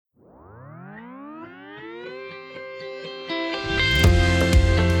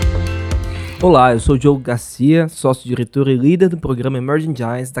Olá, eu sou o Diogo Garcia, sócio-diretor e líder do programa Emerging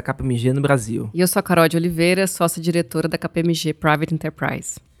Giants da KPMG no Brasil. E eu sou a Carol de Oliveira, sócia-diretora da KPMG Private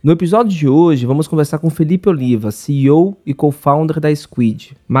Enterprise. No episódio de hoje, vamos conversar com Felipe Oliva, CEO e co-founder da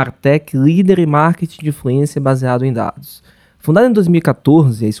Squid, Martech, líder em marketing de influência baseado em dados. Fundada em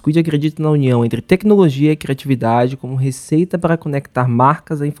 2014, a Squid acredita na união entre tecnologia e criatividade como receita para conectar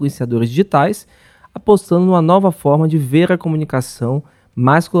marcas a influenciadores digitais, apostando numa nova forma de ver a comunicação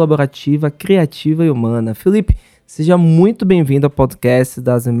mais colaborativa, criativa e humana. Felipe, seja muito bem-vindo ao podcast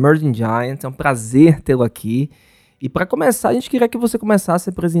das Emerging Giants, é um prazer tê-lo aqui. E para começar, a gente queria que você começasse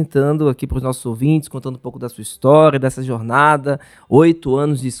apresentando aqui para os nossos ouvintes, contando um pouco da sua história, dessa jornada, 8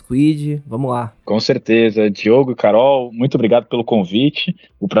 anos de Squid. Vamos lá. Com certeza. Diogo e Carol, muito obrigado pelo convite.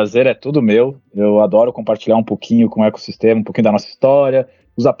 O prazer é todo meu. Eu adoro compartilhar um pouquinho com o ecossistema, um pouquinho da nossa história,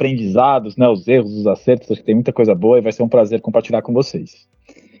 os aprendizados, né, os erros, os acertos. Acho que tem muita coisa boa e vai ser um prazer compartilhar com vocês.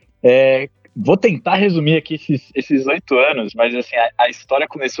 Vou tentar resumir aqui esses 8 anos, mas assim, a história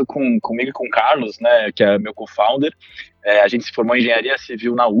começou comigo e com o Carlos, né, que é meu co-founder. A gente se formou em engenharia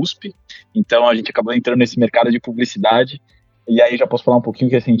civil na USP, então a gente acabou entrando nesse mercado de publicidade, e aí já posso falar um pouquinho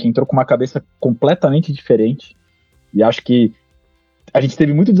que assim, a gente entrou com uma cabeça completamente diferente, e acho que a gente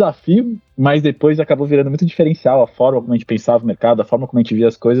teve muito desafio, mas depois acabou virando muito diferencial a forma como a gente pensava o mercado, a forma como a gente via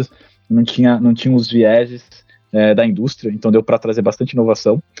as coisas, não tinha os vieses da indústria, então deu para trazer bastante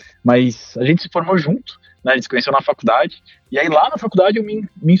inovação, mas a gente se formou junto, né, a gente se conheceu na faculdade, e aí lá na faculdade eu me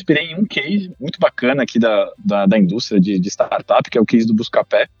inspirei em um case muito bacana aqui da indústria de startup, que é o case do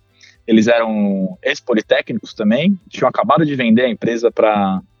Buscapé. Eles eram ex-politécnicos também, tinham acabado de vender a empresa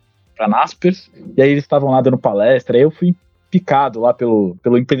para Naspers, e aí eles estavam lá dando palestra, aí eu fui picado lá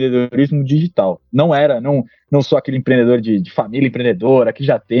pelo empreendedorismo digital. Não sou aquele empreendedor de família empreendedora que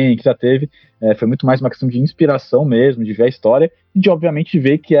já teve, foi muito mais uma questão de inspiração mesmo, de ver a história e de, obviamente,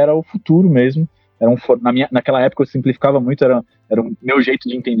 ver que era o futuro mesmo. Naquela época eu simplificava muito, era o meu jeito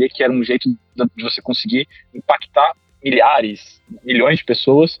de entender que era um jeito de você conseguir impactar milhares, milhões de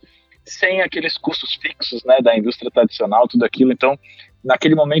pessoas sem aqueles custos fixos, né, da indústria tradicional, tudo aquilo. Então,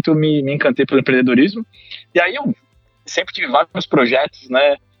 naquele momento eu me encantei pelo empreendedorismo, e aí eu sempre tive vários projetos,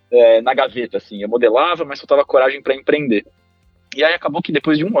 né, na gaveta, assim, eu modelava, mas faltava coragem para empreender. E aí acabou que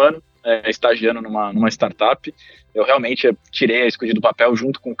depois de um ano estagiando numa startup, eu realmente tirei a Squid do papel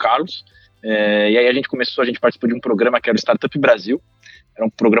junto com o Carlos, e aí a gente participou de um programa que era o Startup Brasil, era um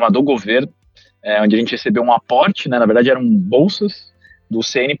programa do governo, onde a gente recebeu um aporte, né, na verdade eram bolsas do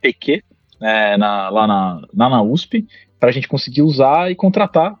CNPq, lá na USP, para a gente conseguir usar e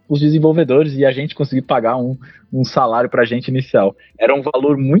contratar os desenvolvedores e a gente conseguir pagar um salário para a gente inicial. Era um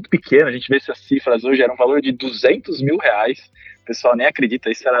valor muito pequeno, a gente vê essas cifras hoje, era um valor de R$200 mil, o pessoal nem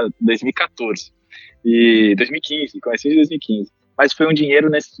acredita, isso era 2014, e 2015, comecei em 2015, mas foi um dinheiro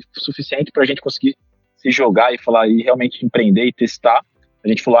suficiente para a gente conseguir se jogar e realmente empreender e testar. A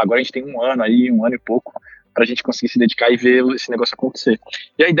gente falou, agora a gente tem um ano e pouco, para a gente conseguir se dedicar e ver esse negócio acontecer.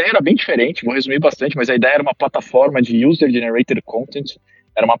 E a ideia era bem diferente, vou resumir bastante, mas a ideia era uma plataforma de User-Generated Content,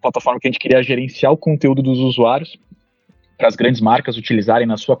 era uma plataforma que a gente queria gerenciar o conteúdo dos usuários, para as grandes marcas utilizarem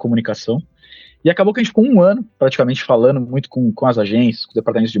na sua comunicação, e acabou que a gente ficou um ano praticamente falando muito com as agências, com os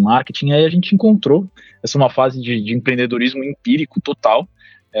departamentos de marketing, e aí a gente encontrou essa uma fase de empreendedorismo empírico total,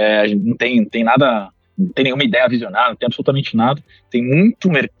 a gente não tem nada, não tem nenhuma ideia visionária, não tem absolutamente nada, tem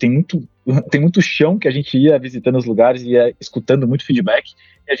muito chão que a gente ia visitando os lugares, ia escutando muito feedback,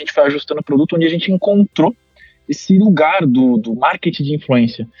 e a gente foi ajustando o produto, onde a gente encontrou esse lugar do marketing de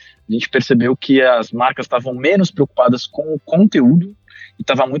influência. A gente percebeu que as marcas estavam menos preocupadas com o conteúdo e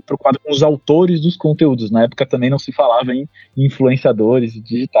estavam muito preocupadas com os autores dos conteúdos. Na época também não se falava em influenciadores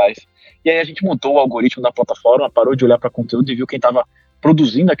digitais. E aí a gente mudou o algoritmo da plataforma, parou de olhar para conteúdo e viu quem estava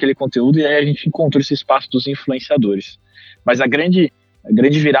produzindo aquele conteúdo, e aí a gente encontrou esse espaço dos influenciadores. Mas a grande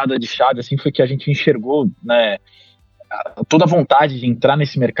virada de chave assim, foi que a gente enxergou, né, toda a vontade de entrar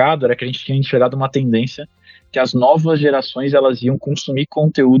nesse mercado era que a gente tinha enxergado uma tendência que as novas gerações elas iam consumir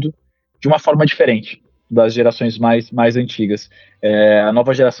conteúdo de uma forma diferente das gerações mais antigas. A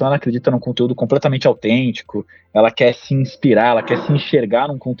nova geração ela acredita num conteúdo completamente autêntico, ela quer se inspirar, ela quer se enxergar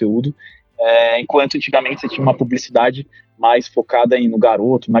num conteúdo, enquanto antigamente você tinha uma publicidade mais focada no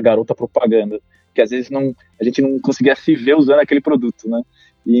garoto, na garota propaganda, que às vezes a gente não conseguia se ver usando aquele produto, né?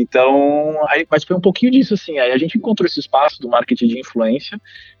 Então, mas foi um pouquinho disso, assim, aí a gente encontrou esse espaço do marketing de influência,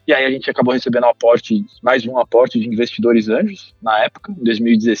 e aí a gente acabou recebendo mais um aporte de investidores anjos, na época, em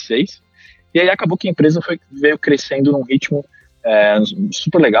 2016, e aí acabou que a empresa veio crescendo num ritmo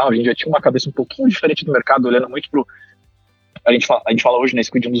super legal, a gente já tinha uma cabeça um pouquinho diferente do mercado, olhando muito a gente fala hoje na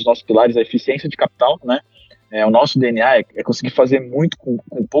Squid, um dos nossos pilares, a eficiência de capital, né? O nosso DNA é conseguir fazer muito com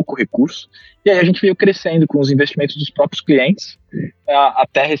pouco recurso. E aí a gente veio crescendo com os investimentos dos próprios clientes,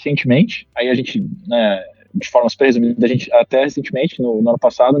 até recentemente. Aí a gente, né, de forma super resumida, até recentemente, no ano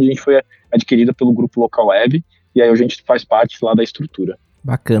passado, onde a gente foi adquirida pelo grupo Local Web, e aí a gente faz parte lá da estrutura.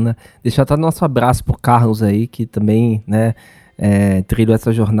 Bacana. Deixar até nosso abraço pro Carlos aí, que também, né, trilhou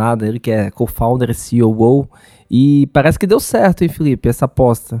essa jornada. Ele que é co-founder e COO. E parece que deu certo, hein, Felipe, essa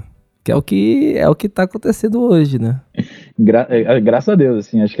aposta. Que é o que tá acontecendo hoje, né? Graças a Deus,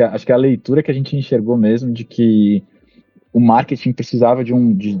 assim, acho que a leitura que a gente enxergou mesmo de que o marketing precisava de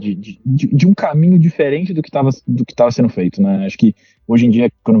um caminho diferente do que estava sendo feito, né? Acho que hoje em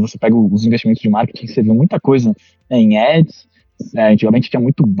dia, quando você pega os investimentos de marketing, você vê muita coisa, né, em ads. Antigamente tinha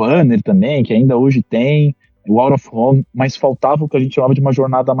muito banner também, que ainda hoje tem, o out of home, mas faltava o que a gente chamava de uma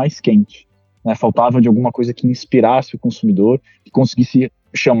jornada mais quente, né? Faltava de alguma coisa que inspirasse o consumidor, que conseguisse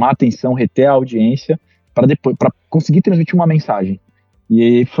chamar a atenção, reter a audiência, para conseguir transmitir uma mensagem.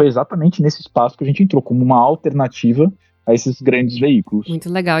 E foi exatamente nesse espaço que a gente entrou, como uma alternativa a esses grandes veículos.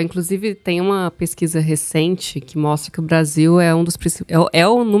 Muito legal. Inclusive, tem uma pesquisa recente que mostra que o Brasil é um dos é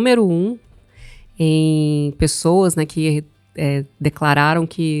o número 1 em pessoas, né, que declararam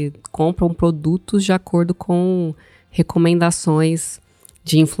que compram produtos de acordo com recomendações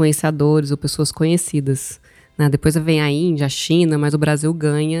de influenciadores ou pessoas conhecidas, né? Depois vem a Índia, a China, mas o Brasil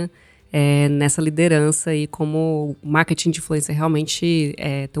ganha nessa liderança e como o marketing de influência realmente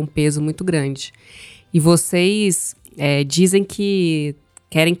tem um peso muito grande. E vocês dizem que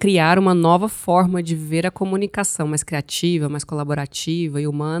querem criar uma nova forma de ver a comunicação mais criativa, mais colaborativa e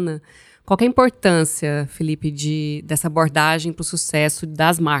humana. Qual que é a importância, Felipe, dessa abordagem para o sucesso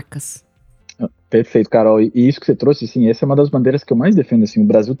das marcas? Perfeito, Carol. E isso que você trouxe, sim, essa é uma das bandeiras que eu mais defendo. Assim, o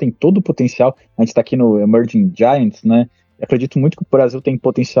Brasil tem todo o potencial. A gente está aqui no Emerging Giants, né? Eu acredito muito que o Brasil tem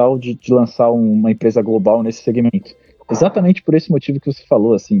potencial de lançar uma empresa global nesse segmento. Exatamente por esse motivo que você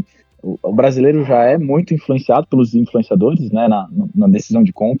falou, assim. O brasileiro já é muito influenciado pelos influenciadores, né, na decisão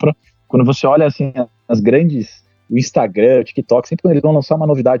de compra. Quando você olha, assim, as grandes, o Instagram, o TikTok, sempre quando eles vão lançar uma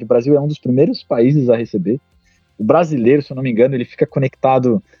novidade, o Brasil é um dos primeiros países a receber. O brasileiro, se eu não me engano, ele fica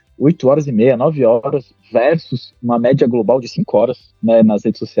conectado 8 horas e meia, 9 horas, versus uma média global de 5 horas, né, nas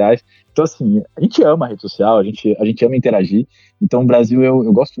redes sociais. Então, assim, a gente ama a rede social, a gente ama interagir. Então, o Brasil,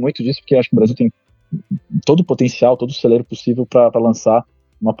 eu gosto muito disso, porque eu acho que o Brasil tem todo o potencial, todo o celeiro possível para lançar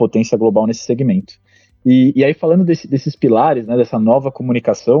uma potência global nesse segmento. E aí, falando desses pilares, né, dessa nova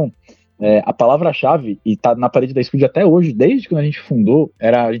comunicação, a palavra-chave, e tá na parede da Squid até hoje, desde quando a gente fundou,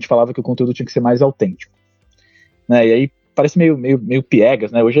 a gente falava que o conteúdo tinha que ser mais autêntico. Né, e aí, parece meio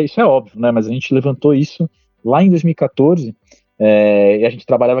piegas, né? Hoje isso é óbvio, né? Mas a gente levantou isso lá em 2014, e a gente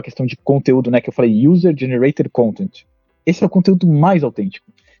trabalhava a questão de conteúdo, né? Que eu falei, User-Generated Content. Esse é o conteúdo mais autêntico,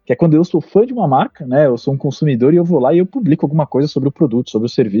 que é quando eu sou fã de uma marca, né? Eu sou um consumidor e eu vou lá e eu publico alguma coisa sobre o produto, sobre o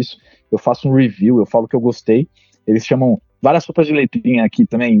serviço. Eu faço um review, eu falo que eu gostei. Eles chamam várias sopas de letrinha aqui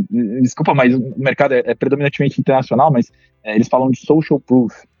também. Desculpa, mas o mercado é predominantemente internacional, mas eles falam de social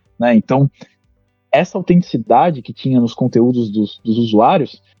proof, né? Então, essa autenticidade que tinha nos conteúdos dos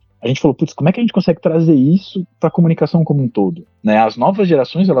usuários, a gente falou, putz, como é que a gente consegue trazer isso para a comunicação como um todo? Né? As novas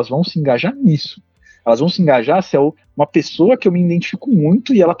gerações, elas vão se engajar nisso. Elas vão se engajar se é uma pessoa que eu me identifico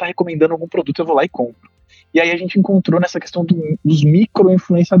muito e ela está recomendando algum produto, eu vou lá e compro. E aí a gente encontrou nessa questão dos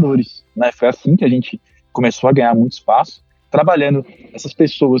micro-influenciadores. Né? Foi assim que a gente começou a ganhar muito espaço, trabalhando essas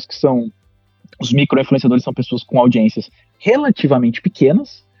pessoas que são... Os micro-influenciadores são pessoas com audiências relativamente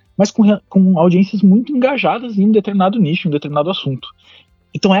pequenas, mas com audiências muito engajadas em um determinado nicho, em um determinado assunto.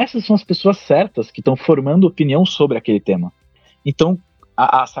 Então essas são as pessoas certas que estão formando opinião sobre aquele tema. Então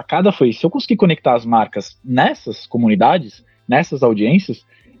a sacada foi, se eu conseguir conectar as marcas nessas comunidades, nessas audiências,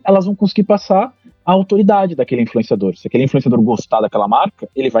 elas vão conseguir passar a autoridade daquele influenciador. Se aquele influenciador gostar daquela marca,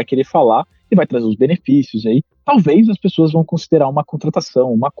 ele vai querer falar e vai trazer os benefícios. E aí talvez as pessoas vão considerar uma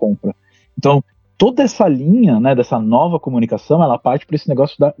contratação, uma compra. Então, toda essa linha, né, dessa nova comunicação, ela parte para esse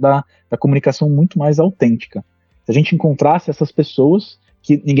negócio da comunicação muito mais autêntica. Se a gente encontrasse essas pessoas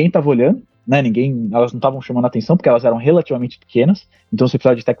que ninguém estava olhando, né, elas não estavam chamando atenção porque elas eram relativamente pequenas, então você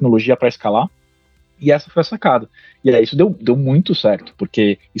precisava de tecnologia para escalar, e essa foi a sacada. E aí isso deu muito certo,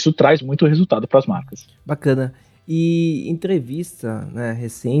 porque isso traz muito resultado para as marcas. Bacana. E entrevista, né,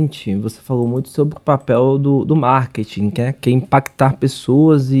 recente, você falou muito sobre o papel do marketing, que é impactar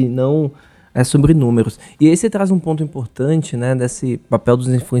pessoas e não sobre números. E aí você traz um ponto importante, né, desse papel dos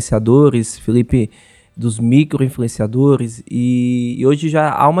influenciadores, Felipe, dos micro-influenciadores, e hoje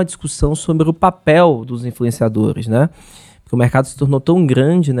já há uma discussão sobre o papel dos influenciadores, né? Porque o mercado se tornou tão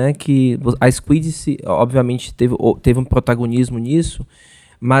grande, né, que a Squid, obviamente, teve um protagonismo nisso,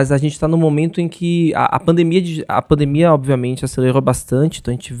 mas a gente está num momento em que a pandemia, obviamente, acelerou bastante,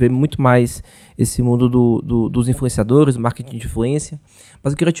 então a gente vê muito mais esse mundo dos influenciadores, do marketing de influência.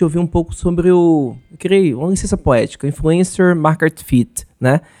 Mas eu queria te ouvir um pouco sobre eu criei uma licença poética, Influencer Market Fit,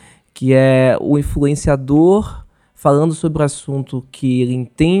 né? Que é o influenciador falando sobre o assunto que ele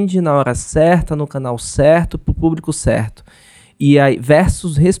entende na hora certa, no canal certo, para o público certo. E aí,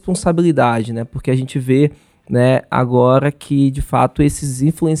 versus responsabilidade, né? Porque a gente vê, né, agora que, de fato, esses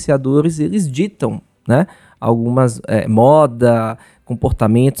influenciadores, eles ditam, né, algumas moda,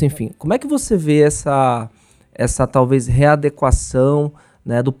 comportamentos, enfim. Como é que você vê essa talvez readequação,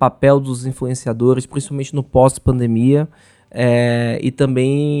 né, do papel dos influenciadores, principalmente no pós-pandemia, e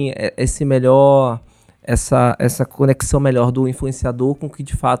também essa conexão melhor do influenciador com o que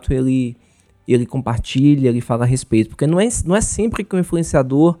de fato ele compartilha, ele fala a respeito, porque não é sempre que o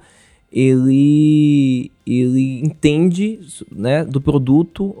influenciador ele entende, né, do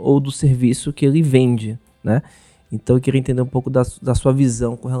produto ou do serviço que ele vende, né? Então eu queria entender um pouco da sua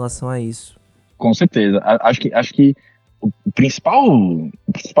visão com relação a isso. Com certeza. Acho que o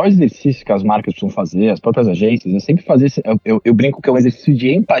principal exercício que as marcas precisam fazer, as próprias agências, é sempre fazer. Eu brinco que é um exercício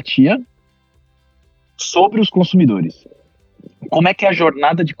de empatia sobre os consumidores. Como é que é a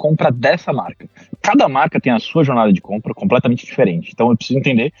jornada de compra dessa marca? Cada marca tem a sua jornada de compra completamente diferente. Então eu preciso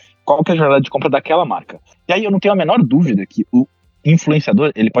entender qual que é a jornada de compra daquela marca. E aí eu não tenho a menor dúvida que o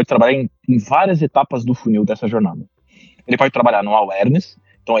influenciador, ele pode trabalhar em várias etapas do funil dessa jornada. Ele pode trabalhar no awareness,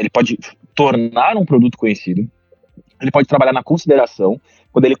 então ele pode tornar um produto conhecido. Ele pode trabalhar na consideração,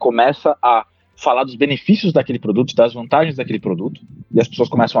 quando ele começa a falar dos benefícios daquele produto, das vantagens daquele produto, e as pessoas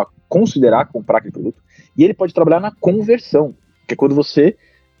começam a considerar comprar aquele produto. E ele pode trabalhar na conversão, que é quando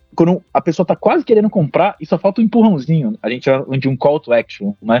a pessoa está quase querendo comprar e só falta um empurrãozinho. A gente chama de um call to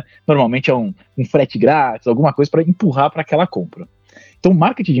action, né? Normalmente é um frete grátis, alguma coisa para empurrar para aquela compra. Então,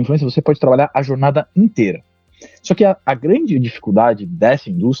 marketing de influência, você pode trabalhar a jornada inteira. Só que a grande dificuldade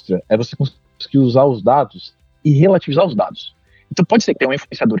dessa indústria é você conseguir usar os dados e relativizar os dados. Então pode ser que tenha um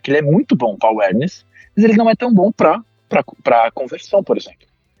influenciador que ele é muito bom para awareness, mas ele não é tão bom para conversão, por exemplo.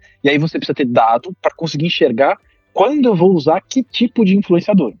 E aí você precisa ter dado para conseguir enxergar quando eu vou usar que tipo de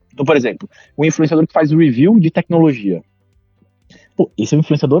influenciador. Então, por exemplo, um influenciador que faz review de tecnologia. Pô, esse é um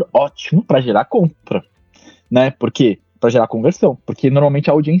influenciador ótimo para gerar compra, né? Por quê? Para gerar conversão. Porque normalmente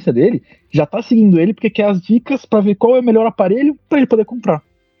a audiência dele já está seguindo ele porque quer as dicas para ver qual é o melhor aparelho para ele poder comprar.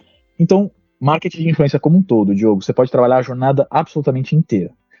 Então, marketing de influência como um todo, Diogo, você pode trabalhar a jornada absolutamente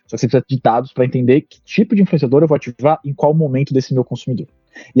inteira. Só que você precisa de dados para entender que tipo de influenciador eu vou ativar em qual momento desse meu consumidor.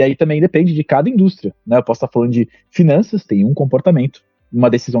 E aí também depende de cada indústria, né? Eu posso estar falando de finanças, tem um comportamento, uma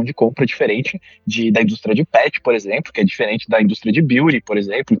decisão de compra diferente da indústria de pet, por exemplo, que é diferente da indústria de beauty, por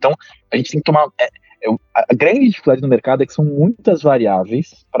exemplo. Então, a gente tem que tomar... a grande dificuldade no mercado é que são muitas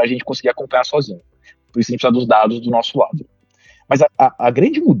variáveis para a gente conseguir acompanhar sozinho. Por isso a gente precisa dos dados do nosso lado. Mas a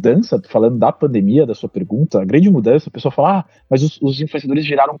grande mudança, falando da pandemia, da sua pergunta, a grande mudança, a pessoa fala, mas os influenciadores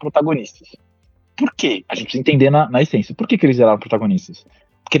geraram protagonistas. Por quê? A gente precisa entender na essência. Por que eles geraram protagonistas?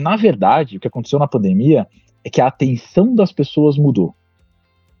 Porque, na verdade, o que aconteceu na pandemia é que a atenção das pessoas mudou.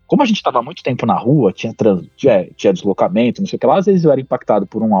 Como a gente estava muito tempo na rua, tinha deslocamento, não sei o que lá, às vezes eu era impactado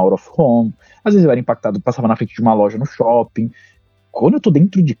por um out of home, às vezes eu era impactado, passava na frente de uma loja no shopping. Quando eu tô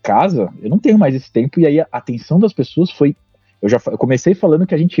dentro de casa, eu não tenho mais esse tempo, e aí a atenção das pessoas foi... Eu comecei falando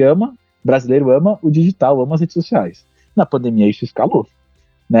que a gente brasileiro ama o digital, ama as redes sociais. Na pandemia isso escalou,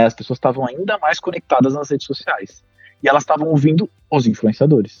 né? As pessoas estavam ainda mais conectadas nas redes sociais. E elas estavam ouvindo os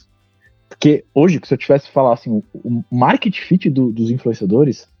influenciadores. Porque hoje, se eu tivesse que falar assim, o market fit dos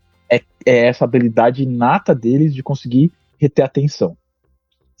influenciadores é essa habilidade inata deles de conseguir reter atenção.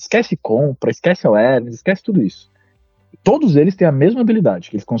 Esquece compra, esquece awareness, esquece tudo isso. Todos eles têm a mesma habilidade,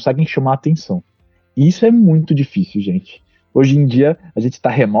 que eles conseguem chamar atenção. E isso é muito difícil, gente. Hoje em dia, a gente tá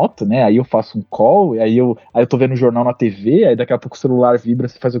remoto, né? Aí eu faço um call, aí eu tô vendo o jornal na TV, aí daqui a pouco o celular vibra,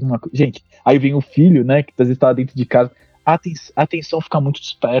 você faz alguma coisa. Gente, aí vem o filho, né? Que às vezes tá dentro de casa. A atenção fica muito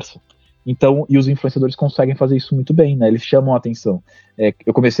dispersa. Então, e os influenciadores conseguem fazer isso muito bem, né? Eles chamam a atenção.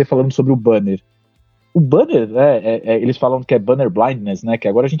 Eu comecei falando sobre o banner. O banner, eles falam que é banner blindness, né? Que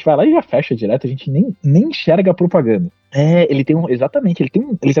agora a gente vai lá e já fecha direto, a gente nem enxerga a propaganda. Ele já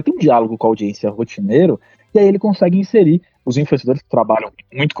tem um diálogo com a audiência rotineiro, e aí ele consegue inserir. Os influenciadores que trabalham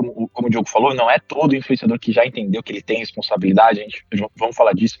muito, como o Diogo falou, não é todo influenciador que já entendeu que ele tem responsabilidade, vamos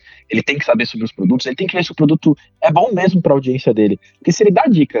falar disso, ele tem que saber sobre os produtos, ele tem que ver se o produto é bom mesmo para a audiência dele. Porque se ele dá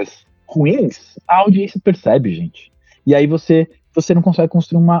dicas ruins, a audiência percebe, gente. E aí você não consegue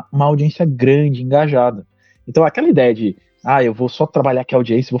construir uma audiência grande, engajada. Então aquela ideia de eu vou só trabalhar aqui a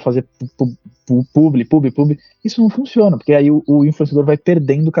audiência, vou fazer publi. Isso não funciona, porque aí o influenciador vai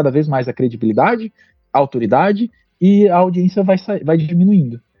perdendo cada vez mais a credibilidade, a autoridade, e a audiência vai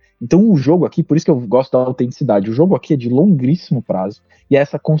diminuindo. Então o jogo aqui, por isso que eu gosto da autenticidade, o jogo aqui é de longuíssimo prazo, e é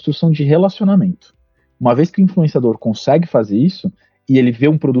essa construção de relacionamento. Uma vez que o influenciador consegue fazer isso, e ele vê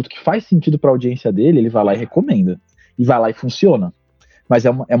um produto que faz sentido para a audiência dele, ele vai lá e recomenda. E vai lá e funciona. Mas é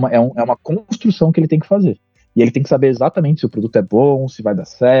uma construção que ele tem que fazer. E ele tem que saber exatamente se o produto é bom, se vai dar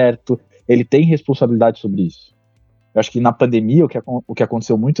certo. Ele tem responsabilidade sobre isso. Eu acho que na pandemia, o que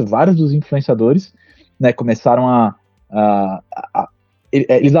aconteceu muito, vários dos influenciadores, né, começaram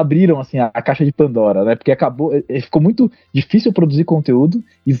eles abriram assim a caixa de Pandora, né? Porque ficou muito difícil produzir conteúdo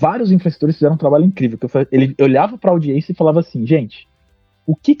e vários influenciadores fizeram um trabalho incrível. Ele olhava para a audiência e falava assim, gente,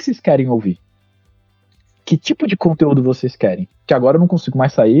 o que vocês querem ouvir? Que tipo de conteúdo vocês querem? Que agora eu não consigo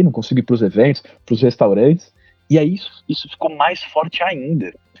mais sair, não consigo ir para os eventos, para os restaurantes. E aí isso ficou mais forte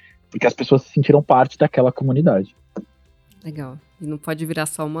ainda, porque as pessoas se sentiram parte daquela comunidade. Legal. E não pode virar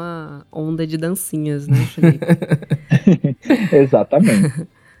só uma onda de dancinhas, né, Felipe? Exatamente.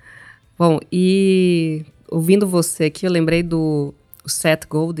 Bom, e ouvindo você aqui, eu lembrei do Seth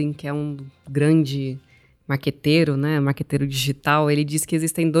Godin, que é um grande marqueteiro, né, marqueteiro digital. Ele diz que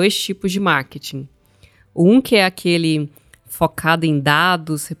existem 2 tipos de marketing. Um que é aquele focado em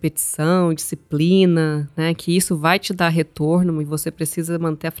dados, repetição, disciplina, né, que isso vai te dar retorno e você precisa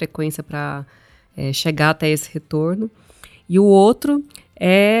manter a frequência para chegar até esse retorno. E o outro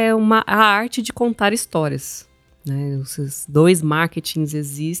é a arte de contar histórias. Né? Esses 2 marketings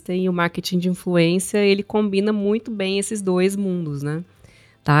existem e o marketing de influência, ele combina muito bem esses 2 mundos, né?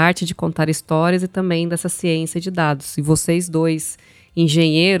 Da arte de contar histórias e também dessa ciência de dados. E vocês 2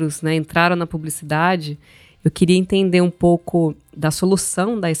 engenheiros, né, entraram na publicidade, eu queria entender um pouco da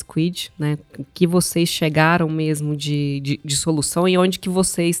solução da Squid, né? O que vocês chegaram mesmo de solução e onde que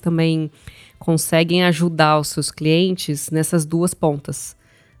vocês também conseguem ajudar os seus clientes nessas 2 pontas,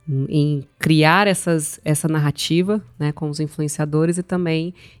 em criar essa narrativa, né, com os influenciadores e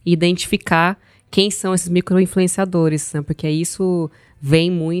também identificar quem são esses micro-influenciadores, né, porque isso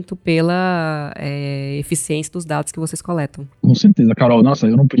vem muito pela eficiência dos dados que vocês coletam. Com certeza, Carol. Nossa,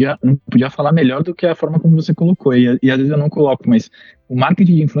 eu não podia falar melhor do que a forma como você colocou, e às vezes eu não coloco, mas o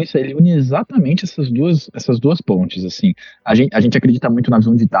marketing de influência, ele une exatamente essas duas pontes, assim. A gente acredita muito na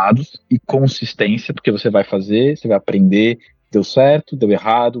visão de dados e consistência, porque você vai fazer, você vai aprender, deu certo, deu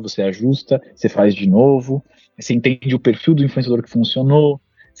errado, você ajusta, você faz de novo, você entende o perfil do influenciador que funcionou,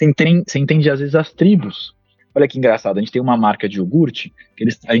 você entende às vezes as tribos. Olha que engraçado, a gente tem uma marca de iogurte, que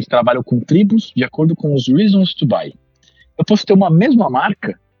a gente trabalha com tribos de acordo com os reasons to buy. Eu posso ter uma mesma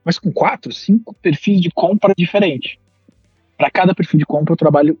marca, mas com 4, 5 perfis de compra diferentes. Para cada perfil de compra eu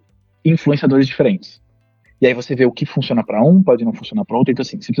trabalho influenciadores diferentes. E aí você vê o que funciona para um, pode não funcionar para outro, então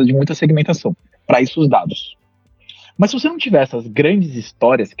assim, você precisa de muita segmentação. Para isso os dados. Mas se você não tiver essas grandes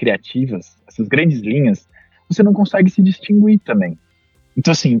histórias criativas, essas grandes linhas, você não consegue se distinguir também.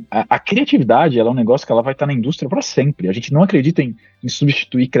 Então, assim, a criatividade, ela é um negócio que ela vai estar na indústria para sempre. A gente não acredita em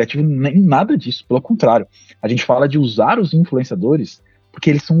substituir criativo, nem nada disso. Pelo contrário, a gente fala de usar os influenciadores porque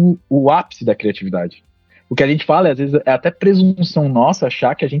eles são o ápice da criatividade. O que a gente fala, às vezes, é até presunção nossa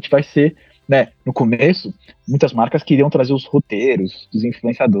achar que a gente vai ser, né? No começo, muitas marcas queriam trazer os roteiros dos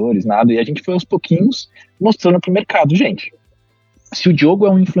influenciadores, nada, e a gente foi aos pouquinhos mostrando para o mercado. Gente, se o Diogo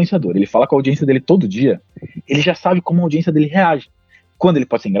é um influenciador, ele fala com a audiência dele todo dia, ele já sabe como a audiência dele reage. Quando ele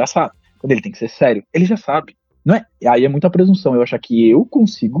pode ser engraçado, quando ele tem que ser sério, ele já sabe. Não é? Aí é muita presunção eu achar que eu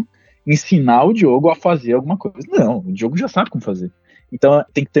consigo ensinar o Diogo a fazer alguma coisa. Não, o Diogo já sabe como fazer. Então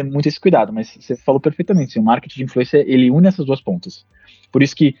tem que ter muito esse cuidado, mas você falou perfeitamente, o marketing de influência, ele une essas 2 pontas. Por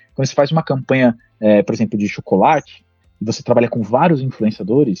isso que quando você faz uma campanha, por exemplo, de chocolate, e você trabalha com vários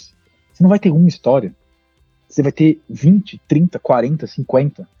influenciadores, você não vai ter uma história. Você vai ter 20, 30, 40,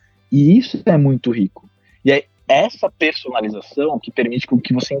 50. E isso é muito rico. E aí, essa personalização que permite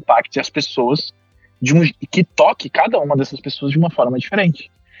que você impacte as pessoas que toque cada uma dessas pessoas de uma forma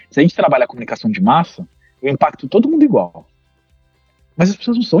diferente. Se a gente trabalha a comunicação de massa, eu impacto todo mundo igual. Mas as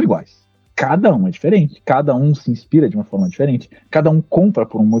pessoas não são iguais. Cada um é diferente, cada um se inspira de uma forma diferente, cada um compra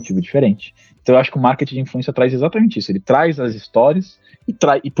por um motivo diferente. Então eu acho que o marketing de influência traz exatamente isso. Ele traz as histórias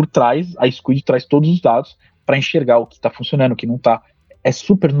e por trás, a Squid traz todos os dados para enxergar o que está funcionando, o que não está. É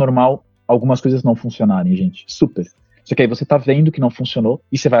super normal algumas coisas não funcionarem, gente. Super. Só que aí você tá vendo que não funcionou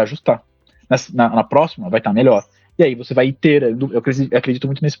e você vai ajustar. Na próxima vai estar melhor. E aí você vai iterando. Eu acredito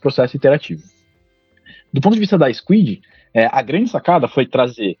muito nesse processo iterativo. Do ponto de vista da Squid, a grande sacada foi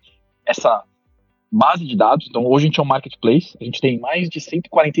trazer base de dados. Então, hoje a gente é um marketplace, a gente tem mais de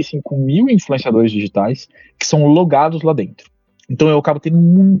 145 mil influenciadores digitais que são logados lá dentro. Então, eu acabo tendo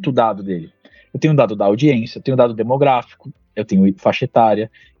muito dado dele. Eu tenho dado da audiência, eu tenho dado demográfico, eu tenho faixa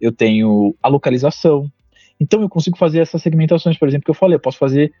etária, eu tenho a localização. Então, eu consigo fazer essas segmentações, por exemplo, que eu falei, eu posso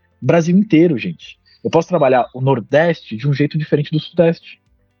fazer Brasil inteiro, gente. Eu posso trabalhar o Nordeste de um jeito diferente do Sudeste.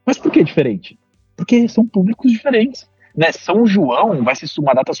 Mas por que diferente? Porque são públicos diferentes. Né? São João vai ser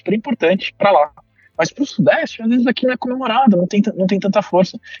uma data super importante para lá. Mas para o Sudeste, às vezes aqui não é comemorado, não tem tanta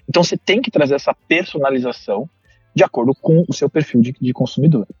força. Então você tem que trazer essa personalização de acordo com o seu perfil de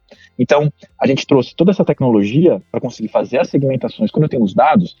consumidor. Então, a gente trouxe toda essa tecnologia para conseguir fazer as segmentações. Quando eu tenho os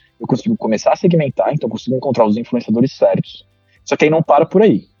dados, eu consigo começar a segmentar, então eu consigo encontrar os influenciadores certos. Só que aí não para por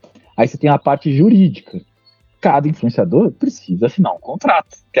aí. Aí você tem a parte jurídica. Cada influenciador precisa assinar um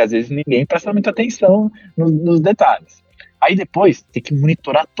contrato, que às vezes ninguém presta muita atenção nos detalhes. Aí depois tem que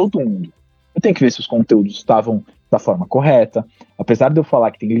monitorar todo mundo. Eu tenho que ver se os conteúdos estavam da forma correta. Apesar de eu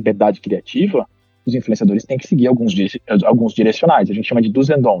falar que tem liberdade criativa, os influenciadores têm que seguir alguns direcionais. A gente chama de do's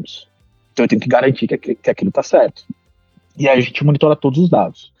and don'ts. Então eu tenho que garantir que aquilo está certo. E aí a gente monitora todos os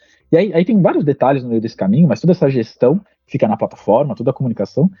dados. E aí tem vários detalhes no meio desse caminho, mas toda essa gestão fica na plataforma, toda a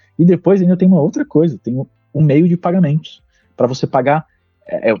comunicação. E depois ainda tem uma outra coisa, tem um meio de pagamentos. Para você pagar,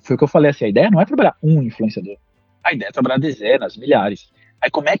 foi o que eu falei, assim, a ideia não é trabalhar um influenciador. A ideia é trabalhar dezenas, milhares. Aí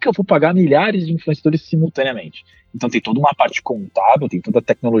como é que eu vou pagar milhares de influenciadores simultaneamente? Então tem toda uma parte contábil, tem toda a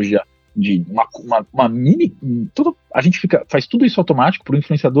tecnologia de uma mini... a gente faz tudo isso automático para o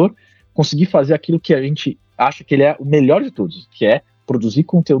influenciador conseguir fazer aquilo que a gente acha que ele é o melhor de todos, que é produzir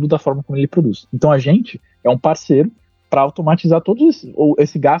conteúdo da forma como ele produz. Então a gente é um parceiro para automatizar todo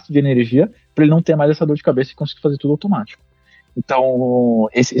esse gasto de energia, para ele não ter mais essa dor de cabeça e conseguir fazer tudo automático. Então,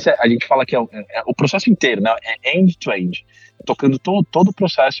 a gente fala que é o processo inteiro, né? É end-to-end, tocando todo o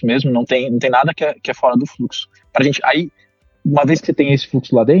processo mesmo, não tem nada que é fora do fluxo. Pra gente, aí, uma vez que você tem esse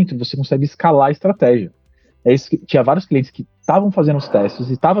fluxo lá dentro, você consegue escalar a estratégia. Tinha vários clientes que estavam fazendo os testes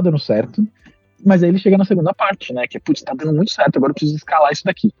e estava dando certo, mas aí ele chega na segunda parte, né? Que é, putz, tá dando muito certo, agora eu preciso escalar isso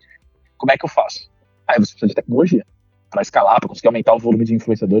daqui. Como é que eu faço? Aí você precisa de tecnologia para escalar, para conseguir aumentar o volume de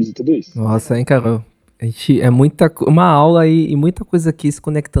influenciadores e tudo isso. Nossa, hein, Carol? Uma aula e muita coisa aqui se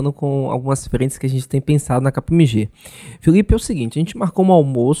conectando com algumas frentes que a gente tem pensado na KPMG. Felipe, é o seguinte, a gente marcou um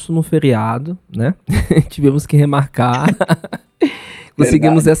almoço no feriado, né? Tivemos que remarcar.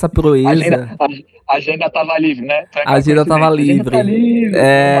 Conseguimos essa proeza. A agenda estava livre, né? A agenda estava livre.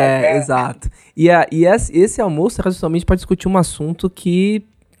 Exato. E esse almoço era justamente para discutir um assunto que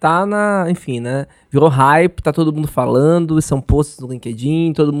tá enfim, né? Virou hype, tá todo mundo falando, são posts no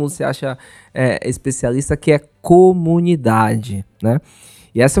LinkedIn, todo mundo se acha especialista, que é comunidade, né?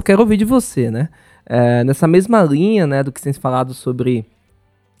 E essa eu quero ouvir de você, né? Nessa mesma linha, né, do que você tem falado sobre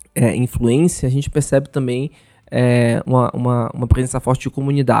influência, a gente percebe também uma presença forte de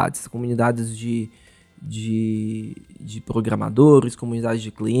comunidades de programadores, comunidades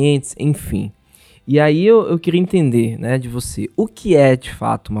de clientes, enfim. E aí eu queria entender, né, de você, o que é de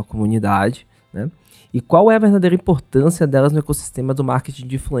fato uma comunidade, né, e qual é a verdadeira importância delas no ecossistema do marketing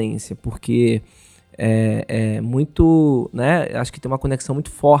de influência, porque é muito, né, acho que tem uma conexão muito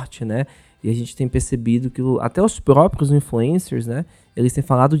forte, né, e a gente tem percebido que até os próprios influencers, né, eles têm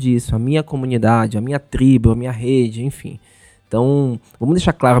falado disso, a minha comunidade, a minha tribo, a minha rede, enfim. Então, vamos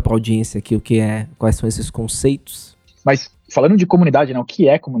deixar claro para a audiência aqui quais são esses conceitos. Mas falando de comunidade, né, o que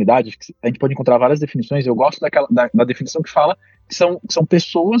é comunidade? A gente pode encontrar várias definições. Eu gosto da definição que fala que são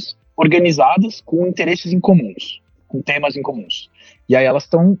pessoas organizadas com interesses em comuns, com temas em comuns. E aí elas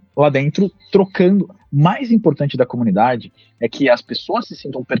estão lá dentro trocando. O mais importante da comunidade é que as pessoas se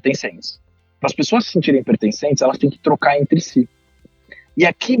sintam pertencentes. Para as pessoas se sentirem pertencentes, elas têm que trocar entre si. E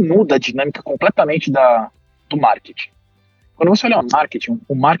aqui muda a dinâmica completamente do marketing. Quando você olha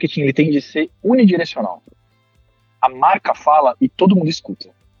o marketing ele tem de ser unidirecional. A marca fala e todo mundo escuta.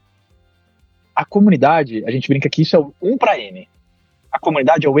 A comunidade, a gente brinca que isso é o 1 para N. A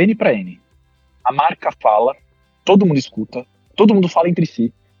comunidade é o N para N. A marca fala, todo mundo escuta, todo mundo fala entre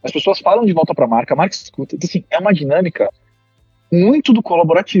si. As pessoas falam de volta para a marca escuta. Então, assim, é uma dinâmica muito do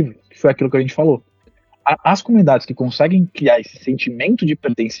colaborativo, que foi aquilo que a gente falou. As comunidades que conseguem criar esse sentimento de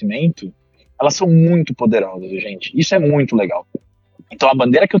pertencimento, elas são muito poderosas, gente. Isso é muito legal. Então, a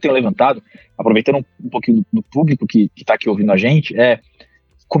bandeira que eu tenho levantado, aproveitando um pouquinho do público que está aqui ouvindo a gente,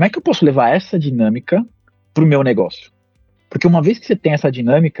 como é que eu posso levar essa dinâmica para o meu negócio? Porque uma vez que você tem essa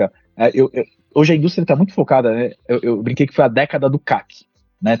dinâmica, hoje a indústria está muito focada, né? Eu brinquei que foi a década do CAC.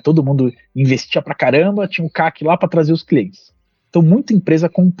 Né? Todo mundo investia pra caramba, tinha um CAC lá para trazer os clientes. Então, muita empresa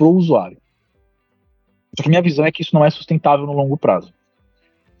comprou o usuário. Só que minha visão é que isso não é sustentável no longo prazo.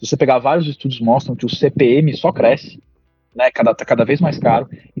 Se você pegar vários estudos mostram que o CPM só cresce, né? Tá cada vez mais caro.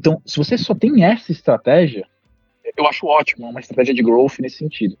 Então, se você só tem essa estratégia, eu acho ótimo, uma estratégia de growth nesse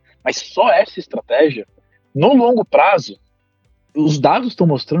sentido. Mas só essa estratégia, no longo prazo, os dados estão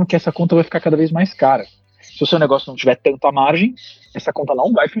mostrando que essa conta vai ficar cada vez mais cara. Se o seu negócio não tiver tanta margem, essa conta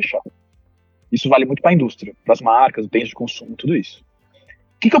não vai fechar. Isso vale muito para a indústria, para as marcas, bens de consumo, tudo isso.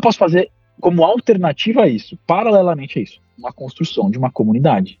 O que eu posso fazer como alternativa a isso, paralelamente a isso? Uma construção de uma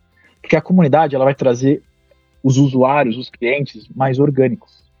comunidade. Porque a comunidade ela vai trazer os usuários, os clientes mais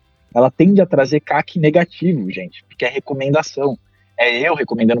orgânicos. Ela tende a trazer CAC negativo, gente, porque é recomendação. É eu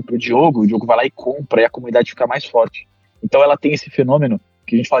recomendando para o Diogo vai lá e compra, e a comunidade fica mais forte. Então ela tem esse fenômeno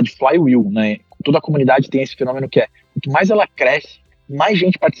que a gente fala de flywheel, né? Toda a comunidade tem esse fenômeno que é, quanto mais ela cresce, mais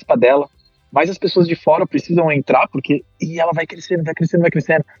gente participa dela, mais as pessoas de fora precisam entrar, porque e ela vai crescendo, vai crescendo, vai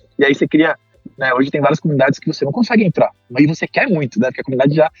crescendo. E aí você cria, né, hoje tem várias comunidades que você não consegue entrar, mas você quer muito, né? Porque a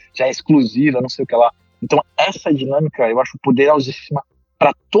comunidade já é exclusiva, não sei o que lá. Então essa dinâmica eu acho poderosíssima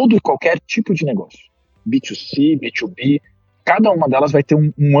para todo e qualquer tipo de negócio. B2C, B2B, cada uma delas vai ter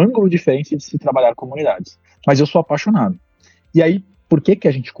um ângulo diferente de se trabalhar comunidades. Mas eu sou apaixonado. E aí, por que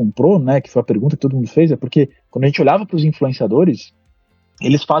a gente comprou, né, que foi a pergunta que todo mundo fez, é porque quando a gente olhava para os influenciadores,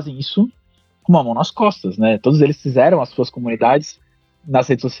 eles fazem isso com uma mão nas costas, né? Todos eles fizeram as suas comunidades nas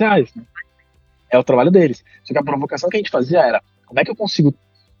redes sociais, né? É o trabalho deles. Só que a provocação que a gente fazia era, como é que eu consigo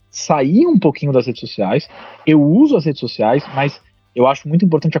sair um pouquinho das redes sociais? Eu uso as redes sociais, mas eu acho muito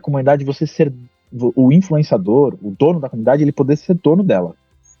importante a comunidade, você ser o influenciador, o dono da comunidade, ele poder ser dono dela.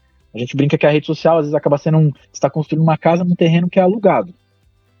 A gente brinca que a rede social às vezes acaba sendo você está construindo uma casa num terreno que é alugado.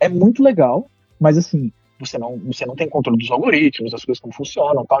 É muito legal, mas assim, você não tem controle dos algoritmos, das coisas como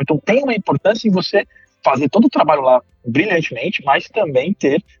funcionam, tal. Então tem uma importância em você fazer todo o trabalho lá brilhantemente, mas também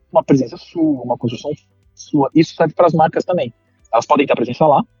ter uma presença sua, uma construção sua. Isso serve para as marcas também. Elas podem ter a presença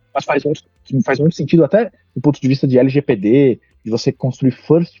lá, mas faz muito sentido até do ponto de vista de LGPD, de você construir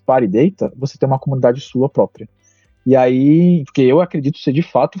first party data, você ter uma comunidade sua própria. E aí, porque eu acredito ser de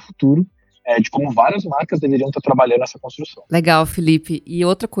fato o futuro de como várias marcas deveriam estar trabalhando nessa construção. Legal, Felipe. E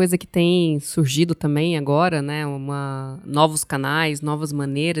outra coisa que tem surgido também agora, né, novos canais, novas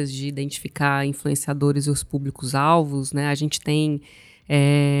maneiras de identificar influenciadores e os públicos-alvos, né? A gente tem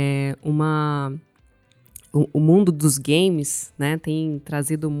o mundo dos games, né, tem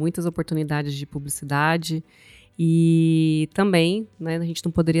trazido muitas oportunidades de publicidade e também, né, a gente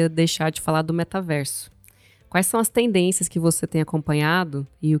não poderia deixar de falar do metaverso. Quais são as tendências que você tem acompanhado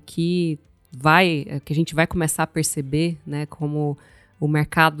e o que a gente vai começar a perceber, né, como o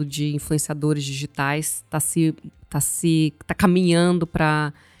mercado de influenciadores digitais está caminhando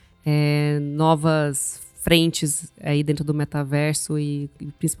para novas frentes aí dentro do metaverso e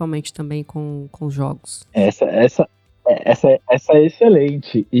principalmente também com jogos? Essa é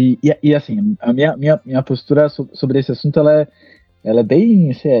excelente. E assim, a minha postura sobre esse assunto ela é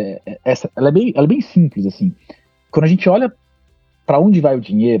bem, ela é bem simples, assim. Quando a gente olha para onde vai o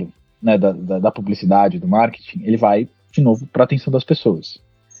dinheiro, né, da publicidade, do marketing, ele vai, de novo, para a atenção das pessoas.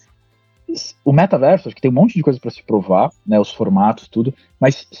 O metaverso, acho que tem um monte de coisa para se provar, né, os formatos, tudo,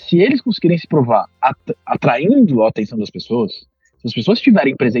 mas se eles conseguirem se provar atraindo a atenção das pessoas, se as pessoas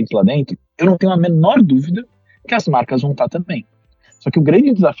estiverem presentes lá dentro, eu não tenho a menor dúvida que as marcas vão estar também. Só que o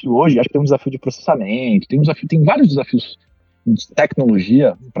grande desafio hoje, acho que tem um desafio de processamento, tem vários desafios de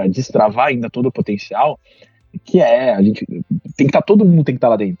tecnologia para destravar ainda todo o potencial, que a gente tem que estar, todo mundo tem que estar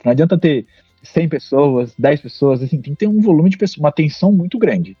lá dentro. Não adianta ter 100 pessoas, 10 pessoas, assim, tem que ter um volume de pessoas, uma atenção muito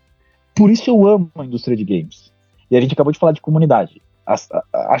grande. Por isso eu amo a indústria de games. E a gente acabou de falar de comunidade.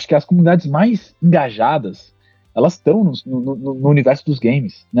 Acho que as comunidades mais engajadas, elas estão no universo dos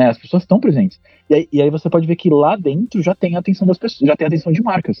games, né? As pessoas estão presentes. E aí você pode ver que lá dentro já tem a atenção das pessoas, já tem a atenção de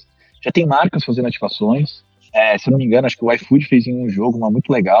marcas. Já tem marcas fazendo ativações. Se eu não me engano, acho que o iFood fez em um jogo uma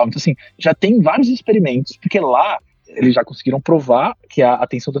muito legal. Então, assim, já tem vários experimentos, porque lá eles já conseguiram provar que a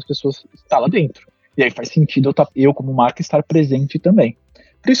atenção das pessoas está lá dentro. E aí faz sentido eu como marca, estar presente também.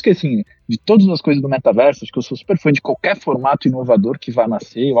 Por isso que, assim, de todas as coisas do metaverso, acho que eu sou super fã de qualquer formato inovador que vai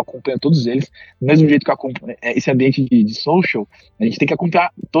nascer, eu acompanho todos eles, do mesmo jeito que eu acompanho esse ambiente de social, a gente tem que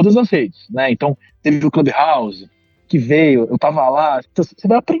acompanhar todas as redes, né? Então, teve o Clubhouse, que veio, eu tava lá, então, você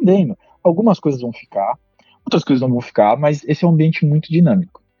vai aprendendo. Algumas coisas vão ficar, outras coisas não vão ficar, mas esse é um ambiente muito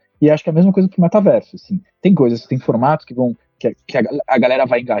dinâmico. E acho que é a mesma coisa pro metaverso, assim. Tem coisas, tem formatos que a galera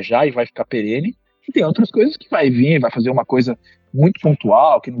vai engajar e vai ficar perene, e tem outras coisas que vai vir, vai fazer uma coisa muito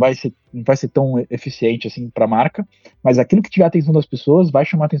pontual, que não vai ser tão eficiente assim para a marca, mas aquilo que tiver a atenção das pessoas vai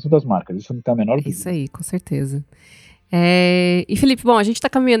chamar a atenção das marcas, isso não tem a menor dúvida. Isso aí, com certeza. E Felipe, bom, a gente está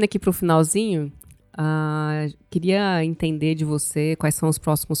caminhando aqui para o finalzinho, Queria entender de você quais são os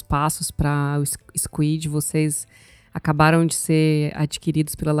próximos passos para o Squid. Vocês acabaram de ser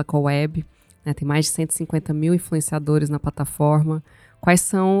adquiridos pela Localweb, né? Tem mais de 150 mil influenciadores na plataforma. Quais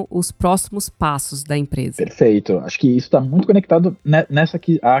são os próximos passos da empresa? Perfeito. Acho que isso está muito conectado nessa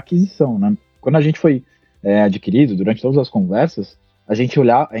aquisição, né? Quando a gente foi adquirido, durante todas as conversas, a gente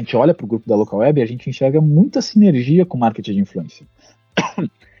olha para o grupo da Localweb e a gente enxerga muita sinergia com o marketing de influência.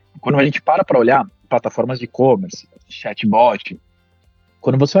 Quando a gente para olhar plataformas de e-commerce, chatbot,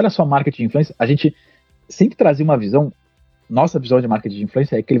 quando você olha só marketing de influência, a gente sempre trazia uma visão, nossa visão de marketing de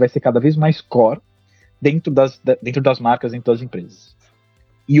influência é que ele vai ser cada vez mais core dentro das marcas, dentro das empresas.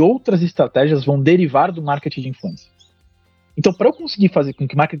 E outras estratégias vão derivar do marketing de influência. Então, para eu conseguir fazer com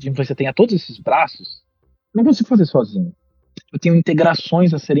que o marketing de influência tenha todos esses braços, eu não consigo fazer sozinho. Eu tenho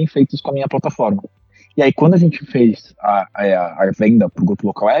integrações a serem feitas com a minha plataforma. E aí, quando a gente fez a venda para o grupo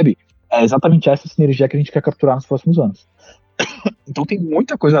Localweb, é exatamente essa sinergia que a gente quer capturar nos próximos anos. Então, tem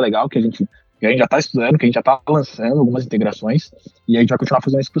muita coisa legal que a gente já está estudando, que a gente já está lançando algumas integrações, e a gente vai continuar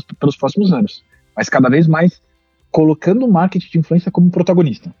fazendo isso pelos próximos anos. Mas cada vez mais colocando o marketing de influência como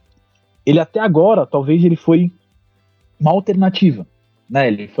protagonista. Ele até agora, talvez ele foi uma alternativa, né?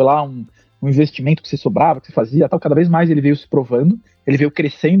 Ele foi lá um investimento que você sobrava, que você fazia, tal. Cada vez mais ele veio se provando, ele veio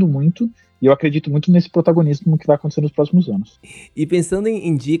crescendo muito, e eu acredito muito nesse protagonismo que vai acontecer nos próximos anos. E pensando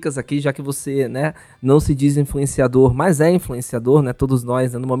em dicas aqui, já que você, né, não se diz influenciador, mas é influenciador, né, todos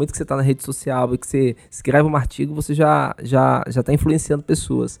nós, né, no momento que você está na rede social e que você escreve um artigo, você já está influenciando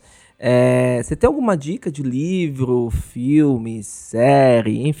pessoas. Você tem alguma dica de livro, filme,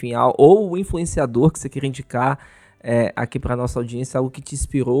 série, enfim, ou o influenciador que você queira indicar aqui para nossa audiência, algo que te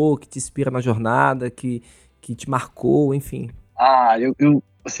inspirou, que te inspira na jornada, que te marcou, enfim? Eu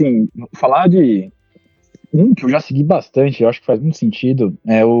assim, falar de um que eu já segui bastante, eu acho que faz muito sentido,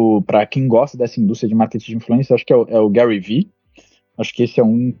 para quem gosta dessa indústria de marketing de influência, acho que é o Gary Vee. Acho que esse é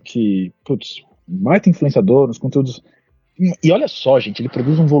um que, baita influenciador nos conteúdos. E olha só, gente, ele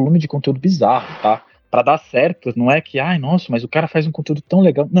produz um volume de conteúdo bizarro, tá? Pra dar certo, não é que, nossa, mas o cara faz um conteúdo tão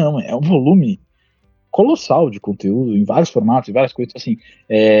legal. Não, é um volume colossal de conteúdo, em vários formatos, em várias coisas. Assim,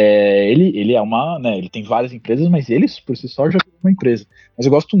 ele é né, ele tem várias empresas, mas ele, por si só, já é uma empresa. Mas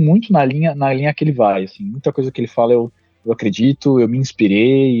eu gosto muito na linha que ele vai, assim, muita coisa que ele fala eu acredito, eu me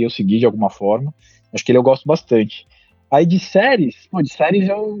inspirei, eu segui de alguma forma. Acho que eu gosto bastante. Aí de séries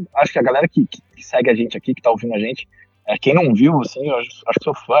eu acho que a galera que segue a gente aqui, que tá ouvindo a gente, quem não viu, assim, eu acho que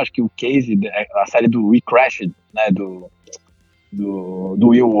sou fã, acho que o Case, a série do We Crashed, né, do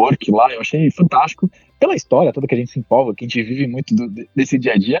Will Work lá, eu achei fantástico, pela história toda que a gente se empolga, que a gente vive muito desse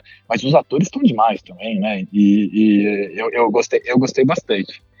dia a dia, mas os atores estão demais também, né, e eu gostei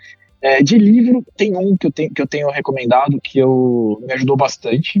bastante. De livro, tem um que eu tenho recomendado, que me ajudou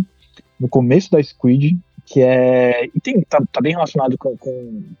bastante, no começo da Squid, que tá bem relacionado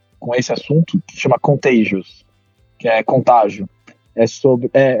com esse assunto, que chama Contagious, que é contágio, é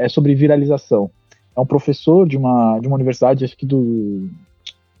sobre viralização. É um professor de uma universidade, acho que do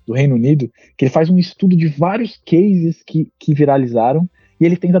Reino Unido, que ele faz um estudo de vários cases que viralizaram, e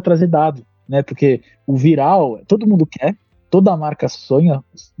ele tenta trazer dado, né, porque o viral, todo mundo quer, toda marca sonha,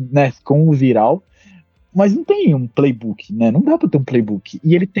 né, com o viral, mas não tem um playbook, né, não dá para ter um playbook,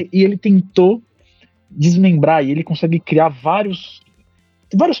 e ele tentou desmembrar, e ele consegue criar vários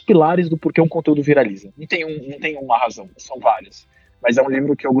pilares do porquê um conteúdo viraliza. Não tem uma razão, são várias. Mas é um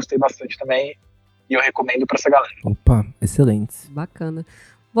livro que eu gostei bastante também e eu recomendo para essa galera. Opa, excelente. Bacana.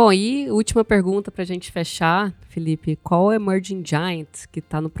 Bom, e última pergunta pra gente fechar, Felipe. Qual é o Emerging Giant que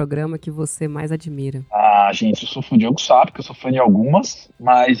tá no programa que você mais admira? Gente, eu sou fã de Diogo sabe que eu sou fã de algumas,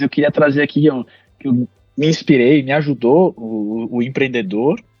 mas eu queria trazer aqui que eu me inspirei, me ajudou o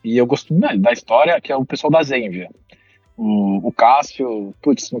empreendedor, e eu gosto muito da história, que é o pessoal da Zenvia. O Cássio,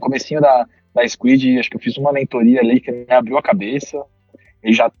 no comecinho da Squid, acho que eu fiz uma mentoria ali que me abriu a cabeça.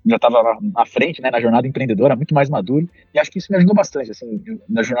 Ele já estava na frente, né, na jornada empreendedora, muito mais maduro, e acho que isso me ajudou bastante. Assim,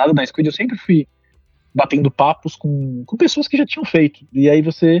 na jornada da Squid eu sempre fui batendo papos com pessoas que já tinham feito, e aí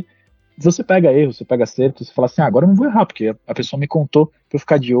você pega erro, você pega acerto, você fala assim, agora eu não vou errar, porque a pessoa me contou pra eu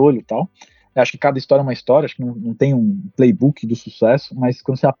ficar de olho e tal. Eu acho que cada história é uma história, acho que não tem um playbook do sucesso, mas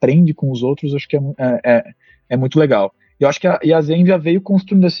quando você aprende com os outros, acho que é muito legal. Eu acho que a Zenvia veio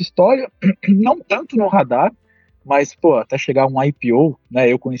construindo essa história, não tanto no radar, mas, até chegar um IPO,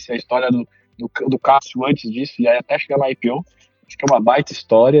 né, eu conheci a história do Cássio antes disso, e aí até chegar no IPO, acho que é uma baita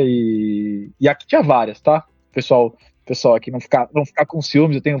história, e aqui tinha várias, tá? Pessoal aqui não ficar com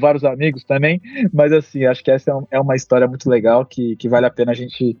ciúmes, eu tenho vários amigos também, mas assim, acho que essa é uma história muito legal, que vale a pena a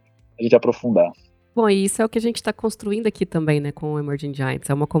gente aprofundar. Bom, e isso é o que a gente está construindo aqui também, né, com o Emerging Giants,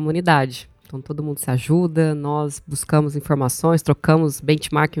 é uma comunidade. Então todo mundo se ajuda, nós buscamos informações, trocamos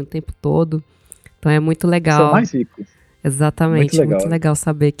benchmarking o tempo todo. Então é muito legal. São mais ricos. Exatamente, muito legal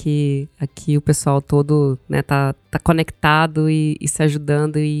saber que aqui o pessoal todo, né, tá conectado e se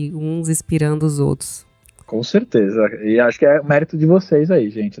ajudando e uns inspirando os outros. Com certeza, e acho que é mérito de vocês aí,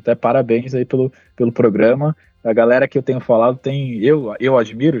 gente. Até parabéns aí pelo programa. A galera que eu tenho falado eu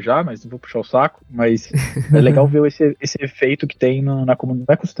admiro já, mas não vou puxar o saco, mas é legal ver esse efeito que tem no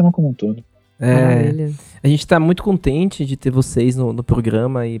ecossistema como um todo. A gente tá muito contente de ter vocês no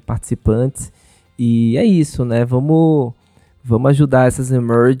programa e participantes. E é isso, né? Vamos ajudar essas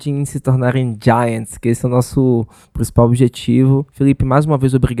emerging a se tornarem giants, que esse é o nosso principal objetivo. Felipe, mais uma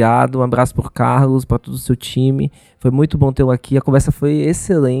vez, obrigado. Um abraço pro Carlos, para todo o seu time. Foi muito bom tê-lo aqui. A conversa foi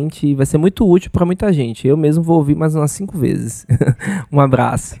excelente e vai ser muito útil para muita gente. Eu mesmo vou ouvir mais umas 5 vezes. Um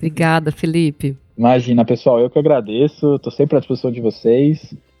abraço. Obrigada, Felipe. Imagina, pessoal, eu que agradeço. Estou sempre à disposição de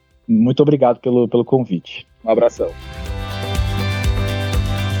vocês. Muito obrigado pelo convite. Um abração.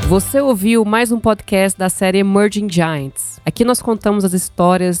 Você ouviu mais um podcast da série Emerging Giants. Aqui nós contamos as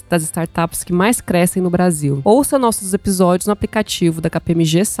histórias das startups que mais crescem no Brasil. Ouça nossos episódios no aplicativo da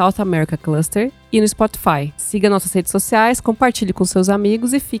KPMG South America Cluster e no Spotify. Siga nossas redes sociais, compartilhe com seus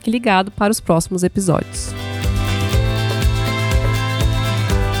amigos e fique ligado para os próximos episódios.